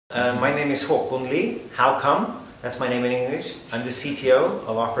My name is Hakon Lie. How come? That's my name in English. I'm the CTO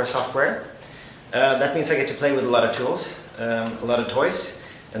of Opera Software. That means I get to play with a lot of tools, a lot of toys,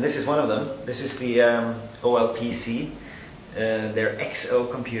 and this is one of them. This is the OLPC, their XO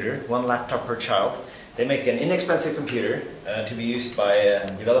computer, one laptop per child. They make an inexpensive computer to be used by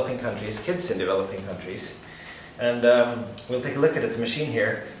developing countries, kids in developing countries. And we'll take a look at the machine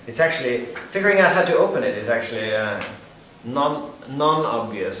here. It's actually, figuring out how to open it is actually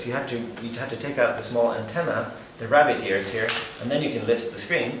non-obvious. You'd have to take out the small antenna, the rabbit ears here, and then you can lift the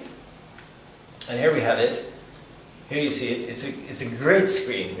screen. And here we have it. Here you see it. It's a great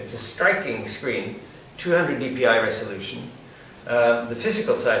screen. It's a striking screen, 200 dpi resolution. The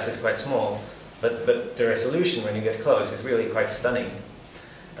physical size is quite small, but the resolution when you get close is really quite stunning.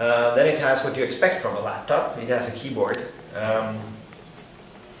 Then it has what you expect from a laptop. It has a keyboard.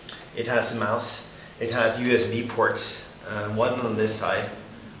 It has a mouse. It has USB ports. One on this side,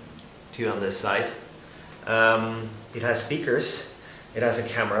 two on this side. It has speakers, it has a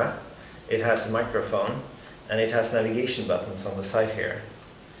camera, it has a microphone, and it has navigation buttons on the side here.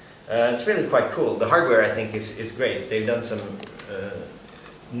 It's really quite cool. The hardware, I think, is great. They've done some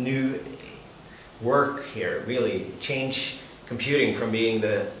new work here, really change computing from being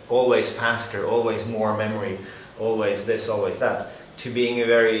the always faster, always more memory, always this, always that, to being a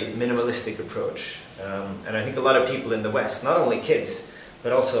very minimalistic approach. And I think a lot of people in the West, not only kids,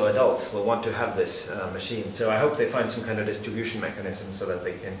 but also adults, will want to have this machine. So I hope they find some kind of distribution mechanism so that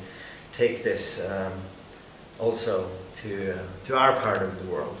they can take this also to our part of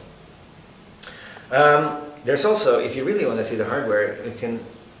the world. There's also, if you really want to see the hardware, you can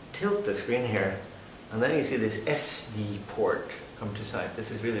tilt the screen here, and then you see this SD port come to sight.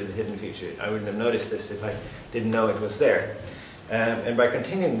 This is really the hidden feature. I wouldn't have noticed this if I didn't know it was there. And by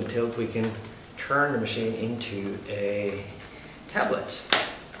continuing the tilt, we can turn the machine into a tablet.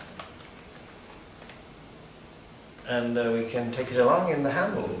 And we can take it along in the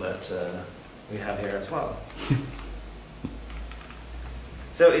handle that we have here as well.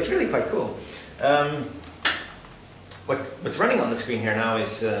 So it's really quite cool. What's running on the screen here now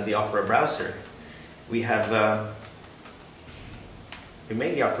is the Opera browser. We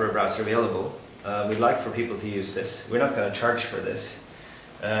made the Opera browser available. We'd like for people to use this. We're not going to charge for this.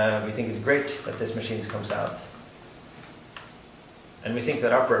 We think it's great that this machine comes out. And we think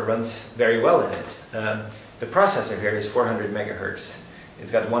that Opera runs very well in it. The processor here is 400 megahertz.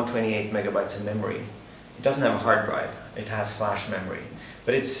 It's got 128 megabytes of memory. It doesn't have a hard drive. It has flash memory.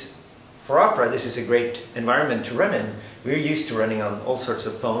 But for Opera, this is a great environment to run in. We're used to running on all sorts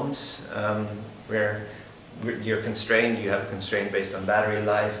of phones where you're constrained. You have a constraint based on battery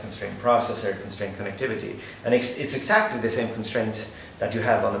life, constrained processor, constrained connectivity. And it's exactly the same constraints that you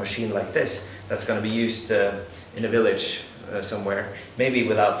have on a machine like this that's going to be used in a village somewhere, maybe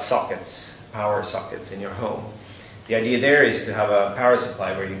without sockets, power sockets in your home. The idea there is to have a power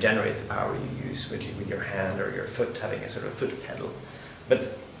supply where you generate the power you use with your hand or your foot, having a sort of foot pedal.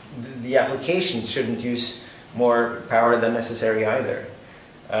 But the applications shouldn't use more power than necessary either.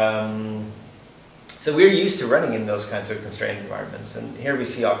 So we're used to running in those kinds of constrained environments, and here we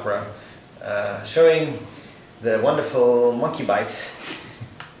see Opera showing the wonderful monkey bites.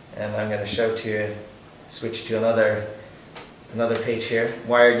 And I'm going to switch to another page here,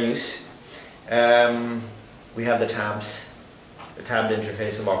 wired news. We have the tabs. The tabbed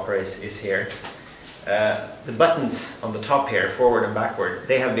interface of Opera is here. The buttons on the top here, forward and backward,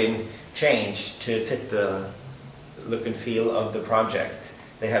 they have been changed to fit the look and feel of the project.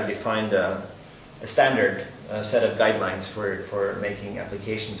 They have defined a standard set of guidelines for making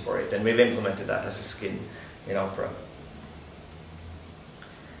applications for it, and we've implemented that as a skin in Opera.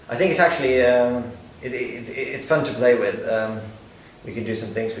 I think it's actually it's fun to play with. We can do some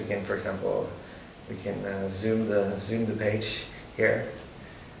things. We can, for example, zoom the page here.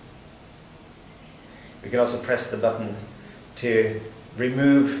 We can also press the button to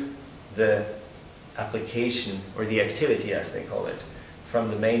remove the application, or the activity as they call it, from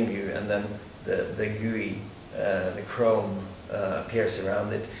the main view, and then the GUI, the Chrome appears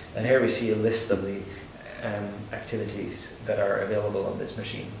around it. And here we see a list of the activities that are available on this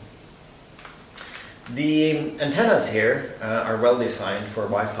machine. The antennas here are well designed for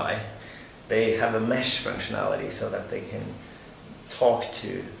Wi-Fi. They have a mesh functionality so that they can talk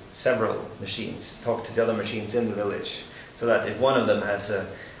to several machines, talk to the other machines in the village, so that if one of them has a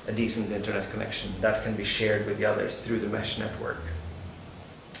decent internet connection, that can be shared with the others through the mesh network.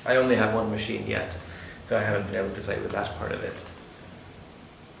 I only have one machine yet, so I haven't been able to play with that part of it.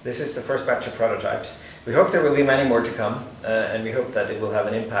 This is the first batch of prototypes. We hope there will be many more to come, and we hope that it will have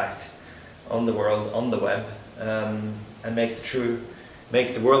an impact on the world, on the web, and make the true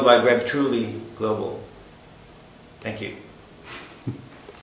make the World Wide Web truly global. Thank you.